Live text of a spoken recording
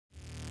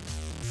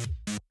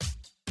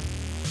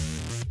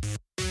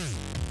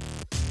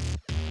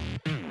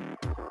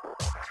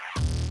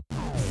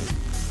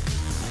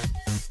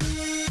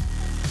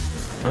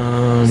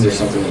Is there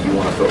something that you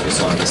want to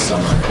focus on this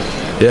summer?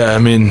 Yeah, I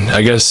mean,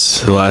 I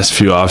guess the last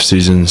few off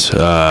seasons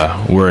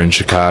we're in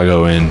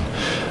Chicago, and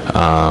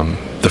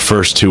the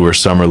first two were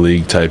summer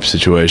league type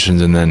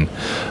situations, and then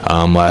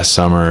last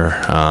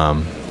summer,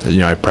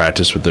 I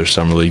practiced with their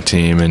summer league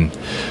team and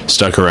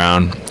stuck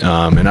around,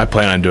 and I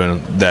plan on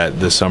doing that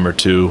this summer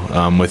too.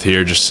 With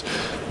here, just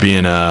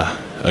being a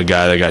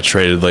guy that got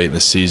traded late in the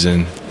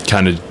season,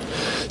 kind of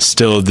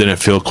still didn't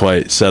feel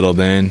quite settled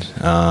in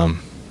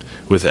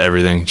with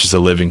everything, just a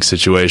living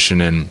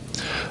situation, and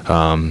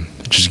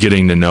just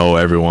getting to know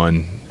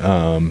everyone.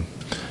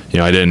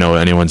 I didn't know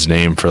anyone's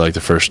name for like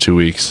the first 2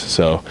 weeks,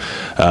 so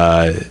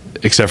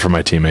except for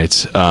my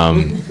teammates.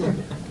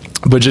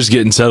 But just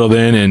getting settled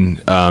in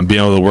and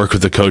being able to work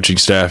with the coaching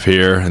staff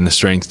here and the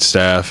strength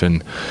staff,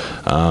 and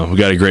we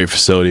got a great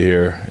facility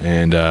here,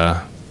 and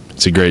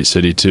it's a great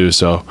city too.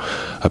 So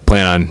I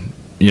plan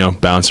on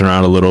bouncing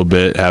around a little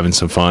bit, having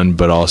some fun,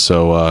 but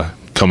also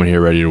coming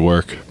here ready to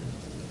work.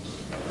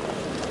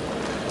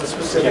 What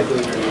specifically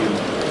are you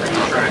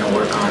trying to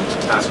work on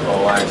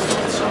basketball-wise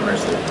this summer?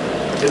 Is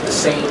it the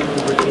same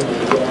routine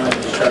that you go on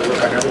and just try to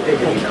work on everything,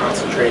 or do you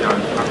concentrate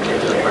on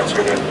particular parts of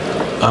your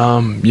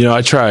game?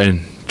 I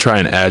try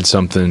and add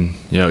something,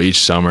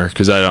 each summer,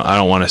 because I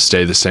don't want to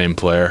stay the same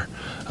player.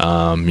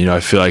 I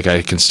feel like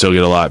I can still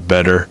get a lot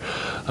better.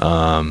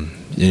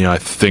 I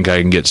think I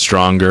can get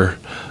stronger.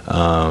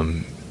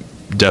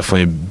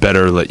 Definitely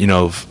better,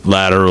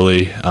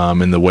 laterally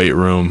in the weight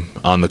room,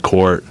 on the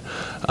court,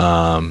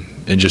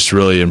 and just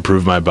really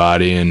improve my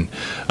body, and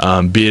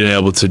being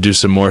able to do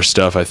some more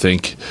stuff, I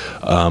think,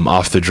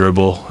 off the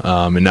dribble,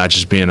 and not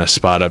just being a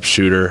spot-up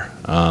shooter.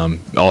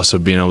 Also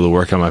being able to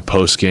work on my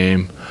post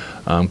game,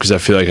 because I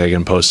feel like I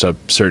can post up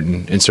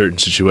in certain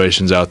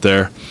situations out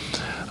there.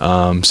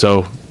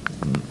 So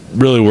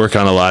really work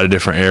on a lot of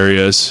different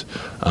areas,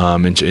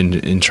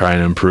 and trying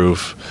to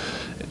improve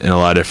in a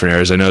lot of different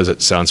areas. I know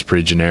that sounds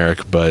pretty generic,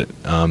 but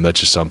that's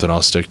just something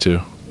I'll stick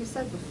to. You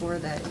said before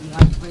that you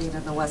like playing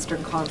in the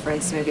Western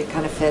Conference. Maybe it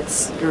kind of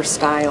fits your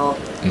style.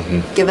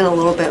 Mm-hmm. Given a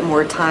little bit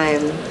more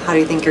time, how do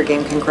you think your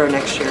game can grow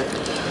next year?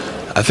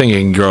 I think it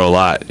can grow a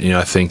lot.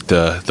 I think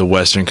the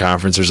Western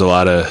Conference, there's a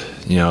lot of,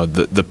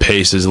 the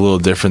pace is a little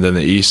different than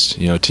the East.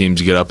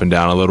 Teams get up and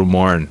down a little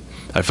more, and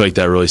I feel like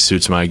that really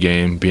suits my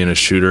game, being a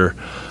shooter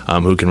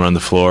who can run the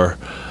floor,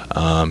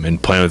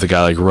 and playing with a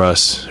guy like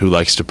Russ who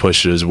likes to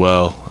push it as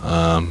well.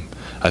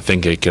 I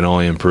think it can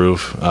only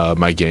improve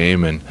my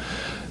game, and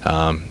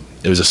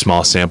it was a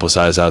small sample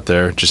size out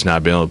there, just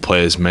not being able to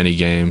play as many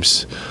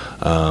games.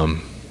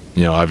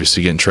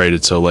 Obviously getting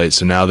traded so late.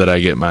 So now that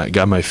I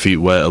got my feet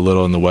wet a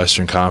little in the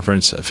Western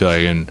Conference, I feel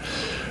like I can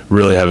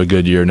really have a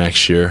good year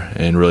next year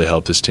and really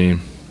help this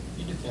team.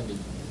 You defended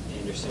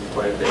Anderson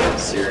quite a bit in the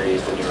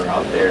series when you were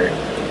out there.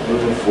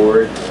 Moving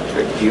forward,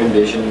 do you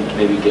envision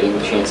maybe getting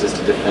chances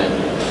to defend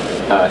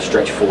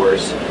stretch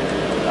fours,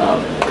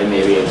 and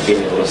maybe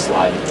being able to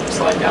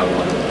slide down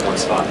one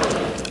spot?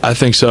 I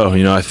think so.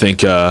 I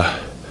think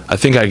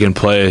I can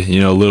play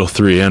a little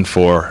 3 and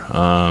 4.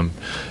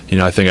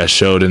 I think I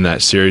showed in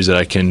that series that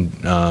I can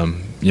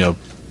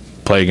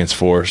play against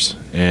 4s,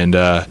 and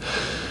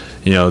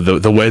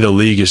the way the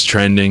league is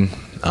trending,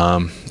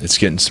 it's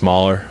getting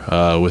smaller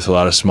with a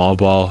lot of small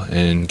ball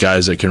and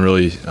guys that can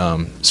really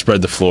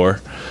spread the floor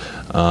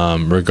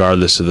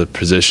regardless of the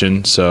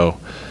position. So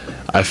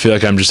I feel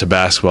like I'm just a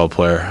basketball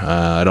player.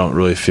 I don't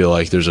really feel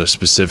like there's a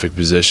specific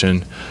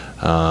position.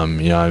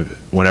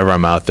 Whenever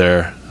I'm out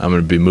there, I'm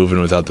going to be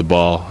moving without the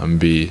ball. I'm going to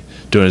be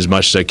doing as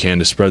much as I can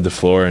to spread the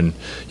floor and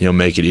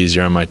make it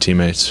easier on my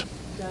teammates.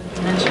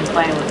 You mentioned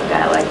playing with a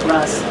guy like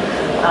Russ.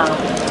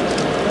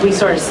 We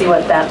sort of see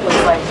what that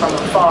looks like from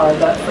afar,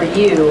 but for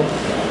you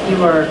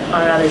were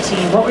on another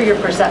team. What were your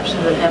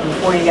perceptions of him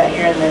before you got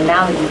here, and then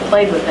now that you've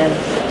played with him,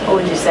 what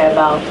would you say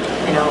about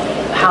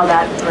how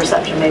that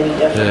perception may be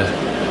different?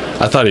 Yeah.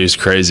 I thought he was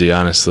crazy,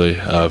 honestly.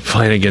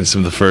 Playing against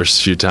him the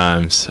first few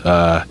times,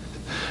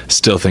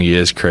 still think he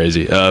is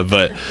crazy.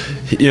 But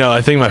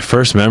I think my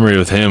first memory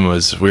with him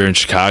was we were in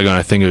Chicago, and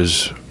I think it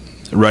was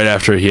right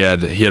after he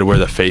had to wear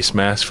the face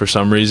mask for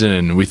some reason,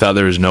 and we thought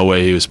there was no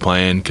way he was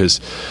playing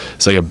because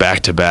it's like a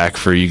back-to-back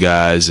for you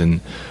guys, and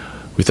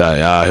we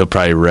thought he'll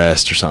probably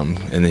rest or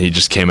something, and then he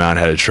just came out and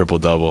had a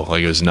triple-double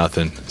like it was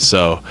nothing.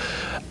 So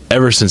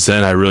ever since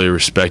then, I really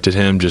respected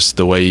him, just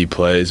the way he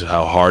plays,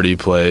 how hard he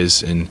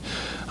plays, and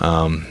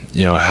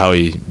how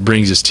he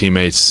brings his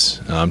teammates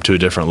to a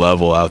different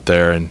level out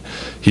there, and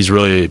he's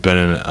really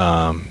been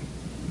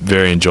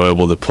very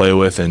enjoyable to play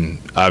with, and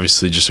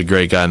obviously just a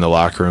great guy in the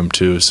locker room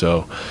too.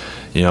 So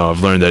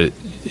I've learned that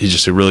he's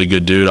just a really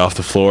good dude off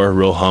the floor,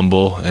 real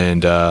humble,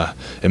 and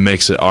it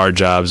makes our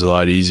jobs a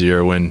lot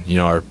easier when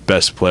our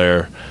best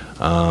player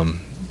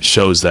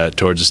shows that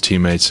towards his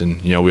teammates,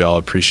 and we all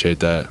appreciate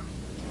that.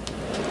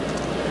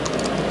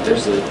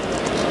 There's a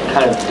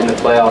kind of in the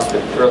playoffs,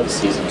 but throughout the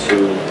season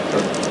too,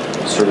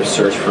 a sort of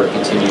search for a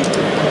continued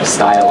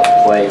style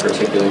of play,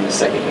 particularly in the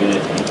second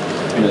unit.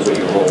 Who knows what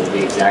your role will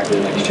be exactly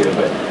next year,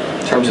 but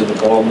in terms of the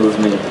ball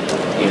movement,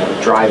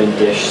 drive and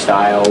dish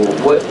style,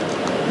 what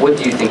what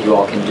do you think you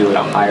all can do at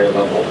a higher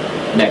level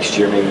next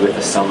year, maybe with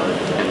the summer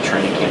and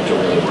training camp to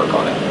really work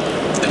on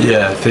it?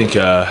 Yeah, I think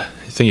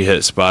you hit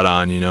it spot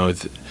on.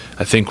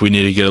 I think we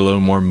need to get a little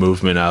more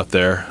movement out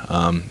there,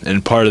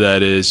 and part of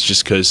that is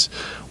just because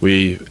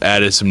we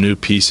added some new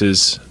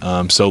pieces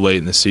so late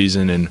in the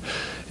season, and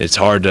it's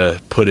hard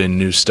to put in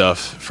new stuff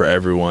for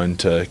everyone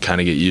to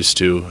kind of get used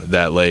to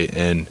that late.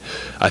 And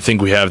I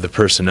think we have the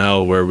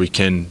personnel where we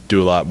can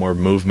do a lot more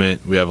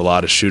movement. We have a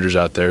lot of shooters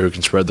out there who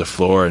can spread the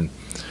floor, and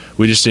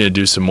we just need to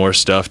do some more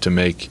stuff to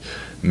make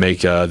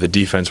the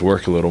defense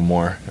work a little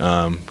more.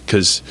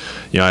 Because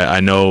I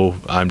know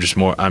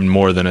I'm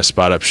more than a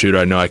spot up shooter.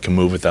 I know I can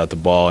move without the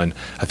ball, and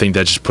I think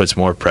that just puts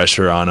more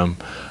pressure on them,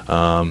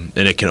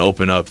 and it can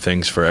open up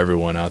things for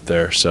everyone out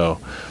there. So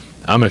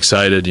I'm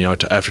excited.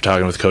 After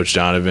talking with Coach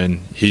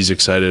Donovan, he's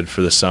excited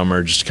for the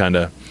summer, just kind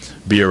of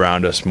be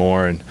around us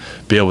more and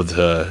be able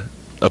to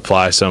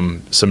apply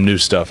some new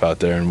stuff out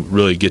there and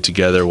really get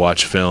together,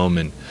 watch film,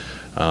 and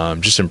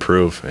just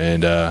improve.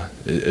 And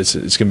it's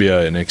going to be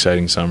an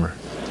exciting summer.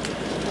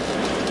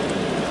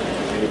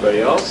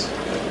 Anybody else?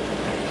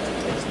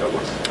 Thanks,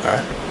 Douglas. All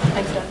right.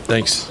 Thanks, Doug.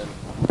 Thanks.